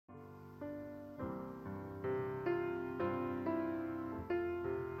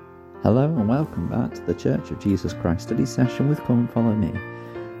Hello and welcome back to the Church of Jesus Christ study session with Come Follow Me.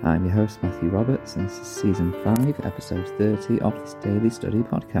 I'm your host Matthew Roberts and this is Season 5, Episode 30 of this daily study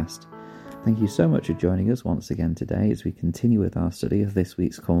podcast. Thank you so much for joining us once again today as we continue with our study of this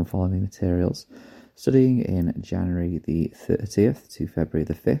week's Come Follow Me materials, studying in January the 30th to February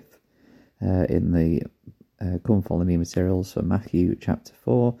the 5th in the Come Follow Me materials for Matthew chapter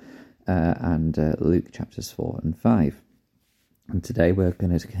 4 and Luke chapters 4 and 5. And today we're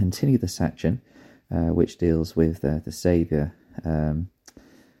going to continue the section which deals with the Saviour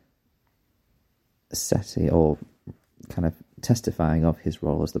setting or kind of testifying of his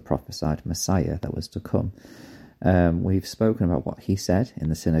role as the prophesied Messiah that was to come. We've spoken about what he said in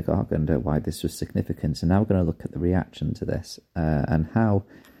the synagogue and why this was significant, and now we're going to look at the reaction to this and how,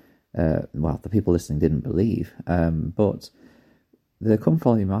 the people listening didn't believe, but the Come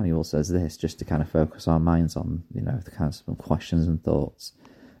Follow Me manual says this, just to kind of focus our minds on, the kinds of questions and thoughts.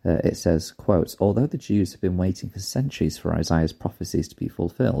 It says, quote, "Although the Jews have been waiting for centuries for Isaiah's prophecies to be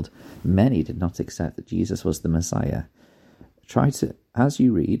fulfilled, many did not accept that Jesus was the Messiah. As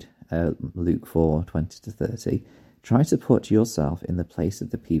you read Luke 4:20-30, try to put yourself in the place of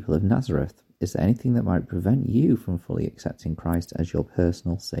the people of Nazareth. Is there anything that might prevent you from fully accepting Christ as your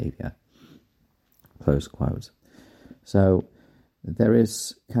personal Saviour?" Close quote. So there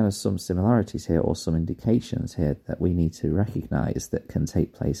is kind of some similarities here or some indications here that we need to recognise that can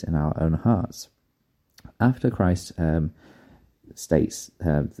take place in our own hearts. After Christ states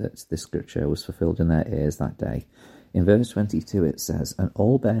that this scripture was fulfilled in their ears that day, in verse 22 it says, "And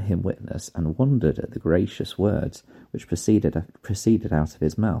all bare him witness and wondered at the gracious words which proceeded out of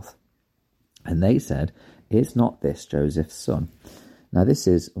his mouth. And they said, Is not this Joseph's son?" Now this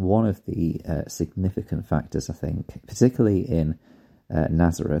is one of the significant factors, I think, particularly in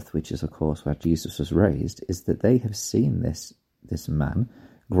Nazareth, which is of course where Jesus was raised, is that they have seen this man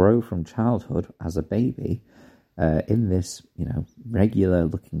grow from childhood as a baby in this regular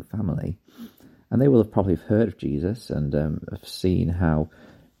looking family, and they will have probably heard of Jesus and have seen how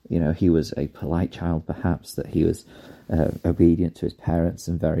he was a polite child, perhaps that he was obedient to his parents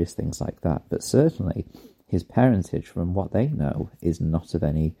and various things like that, but certainly his parentage, from what they know, is not of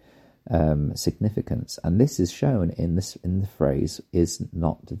any significance, and this is shown in the phrase, "Is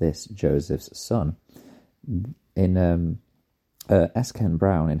not this Joseph's son?" In S. Ken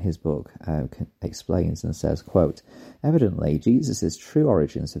Brown, in his book, explains and says, quote, "Evidently, Jesus' true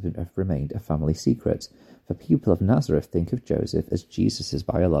origins have remained a family secret, for people of Nazareth think of Joseph as Jesus'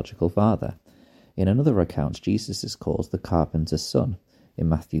 biological father. In another account, Jesus is called the carpenter's son in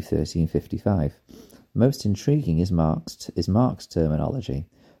Matthew 13:55. Most intriguing is Mark's terminology,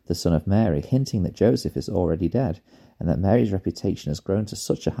 the son of Mary, hinting that Joseph is already dead, and that Mary's reputation has grown to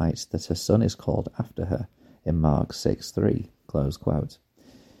such a height that her son is called after her in Mark 6:3, close quote.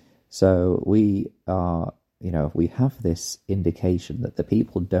 So we have this indication that the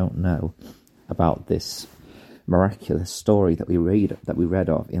people don't know about this miraculous story that we read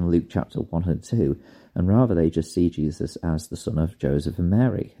of in Luke chapter 1 and 2, and rather they just see Jesus as the son of Joseph and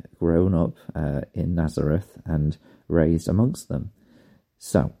Mary, grown up in Nazareth and raised amongst them.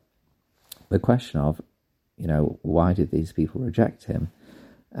 So, the question of, why did these people reject him?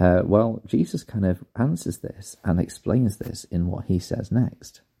 Jesus kind of answers this and explains this in what he says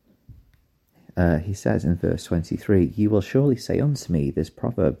next. He says in verse 23, "You will surely say unto me, this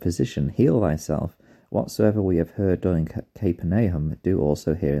proverb, Physician, heal thyself. Whatsoever we have heard done in Capernaum, do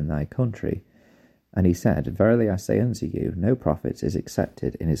also here in thy country. And he said, Verily I say unto you, no prophet is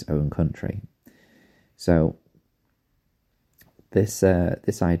accepted in his own country." So, this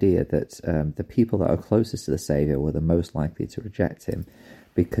idea that the people that are closest to the Saviour were the most likely to reject him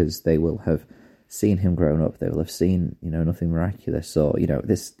because they will have seen him grown up, they will have seen nothing miraculous, or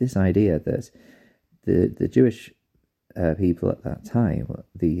this idea that the Jewish people at that time,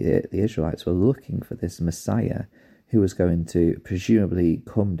 the Israelites, were looking for this Messiah who was going to presumably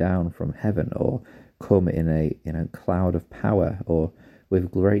come down from heaven or come in a cloud of power or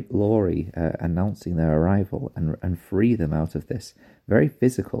with great glory, announcing their arrival and free them out of this very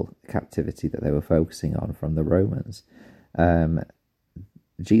physical captivity that they were focusing on from the Romans.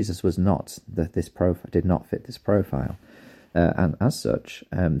 Jesus was not did not fit this profile, and as such,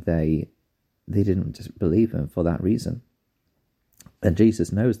 they didn't believe him for that reason. And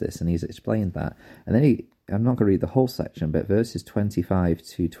Jesus knows this, and he's explained that. And then I'm not going to read the whole section, but verses 25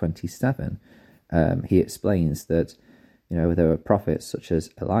 to 27, he explains that there were prophets such as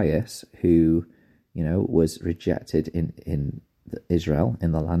Elias, who, was rejected in Israel,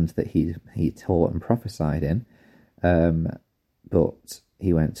 in the land that he taught and prophesied in, but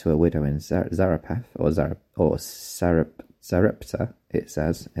he went to a widow in Zarephath, Sarepta, it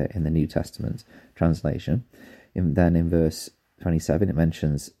says in the New Testament translation. Then in verse 27, it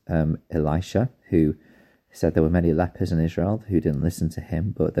mentions Elisha, who said there were many lepers in Israel who didn't listen to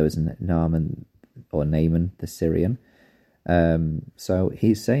him, but there was Naaman the Syrian. So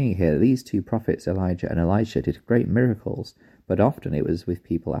he's saying here, these two prophets, Elijah and Elisha, did great miracles, but often it was with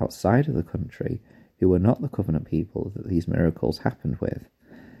people outside of the country who were not the covenant people that these miracles happened with.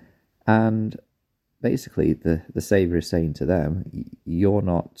 And basically the Saviour is saying to them, you're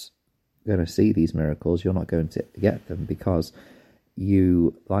not going to see these miracles, you're not going to get them because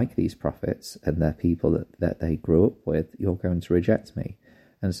you, like these prophets and their people that they grew up with, you're going to reject me.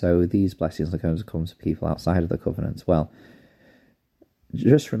 And so these blessings are going to come to people outside of the covenant. Well,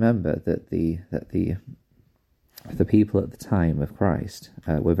 just remember that the people at the time of Christ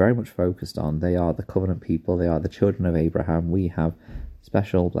were very much focused on, they are the covenant people, they are the children of Abraham. We have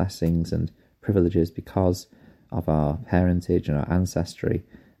special blessings and privileges because of our parentage and our ancestry.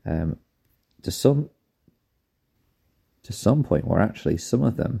 To some point, where actually some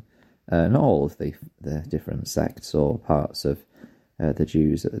of them, not all of the different sects or parts of the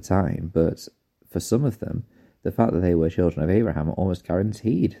Jews at the time, but for some of them, the fact that they were children of Abraham almost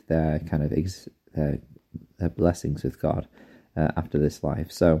guaranteed their kind of their blessings with God after this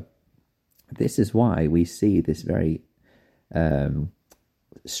life. So this is why we see this very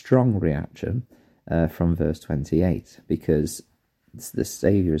strong reaction from verse 28, because the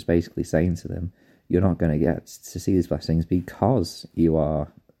Saviour is basically saying to them, you're not going to get to see these blessings because you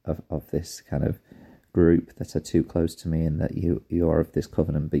are of this kind of group that are too close to me, and that you are of this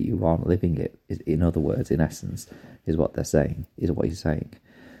covenant, but you aren't living it. In other words, in essence, is what they're saying, is what he's saying.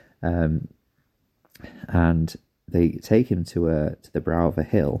 And they take him to the brow of a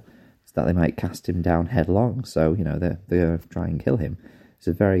hill so that they might cast him down headlong. So, they're going to try and kill him. It's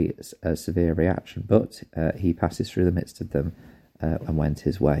a very severe reaction, but he passes through the midst of them and went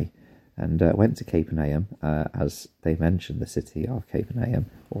his way, and went to Capernaum, as they mentioned the city of Capernaum,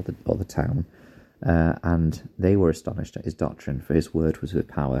 or the town, and they were astonished at his doctrine, for his word was with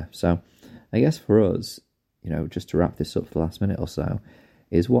power. So I guess for us, just to wrap this up for the last minute or so,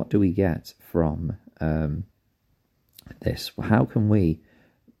 is what do we get from this? How can we,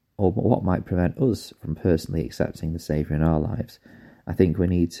 or what might prevent us from personally accepting the Saviour in our lives? I think we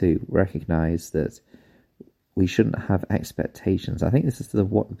need to recognise that we shouldn't have expectations. I think this is the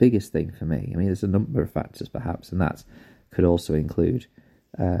biggest thing for me. I mean, there's a number of factors perhaps, and that could also include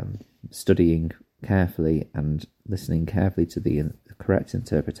studying carefully and listening carefully to the correct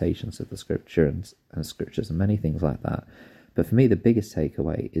interpretations of the scripture and scriptures and many things like that. But for me, the biggest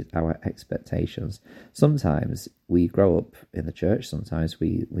takeaway is our expectations. Sometimes we grow up in the church, sometimes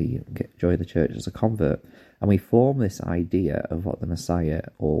we join the church as a convert, and we form this idea of what the Messiah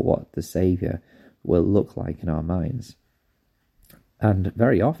or what the Saviour will look like in our minds. And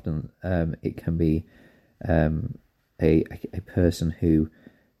very often it can be a person who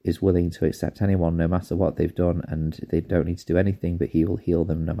is willing to accept anyone no matter what they've done, and they don't need to do anything, but he will heal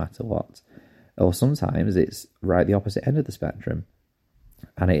them no matter what. Or sometimes it's right the opposite end of the spectrum,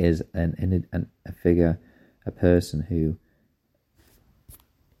 and it is a figure, a person who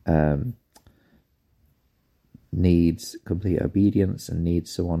needs complete obedience and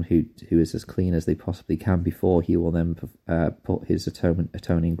needs someone who is as clean as they possibly can before he will then put his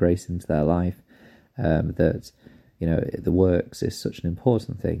atoning grace into their life. That the works is such an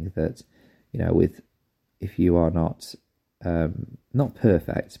important thing that if you are not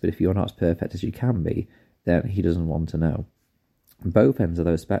perfect, but if you're not as perfect as you can be, then he doesn't want to know. Both ends of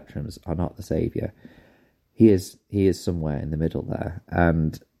those spectrums are not the Saviour. He is somewhere in the middle there.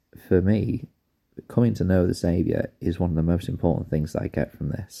 And for me, coming to know the Saviour is one of the most important things that I get from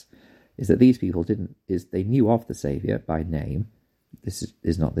this. Is that these people they knew of the Saviour by name. This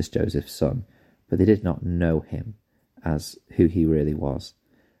is not this Joseph's son, but they did not know him as who he really was.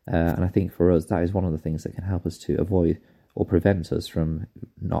 And I think for us, that is one of the things that can help us to avoid or prevent us from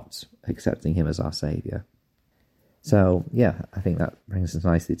not accepting him as our Saviour. So, yeah, I think that brings us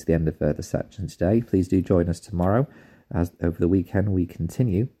nicely to the end of the section today. Please do join us tomorrow, as over the weekend we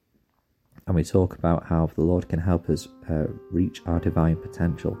continue, and we talk about how the Lord can help us reach our divine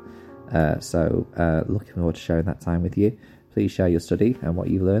potential. So, looking forward to sharing that time with you. Please share your study and what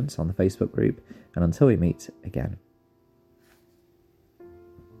you've learned on the Facebook group, and until we meet again.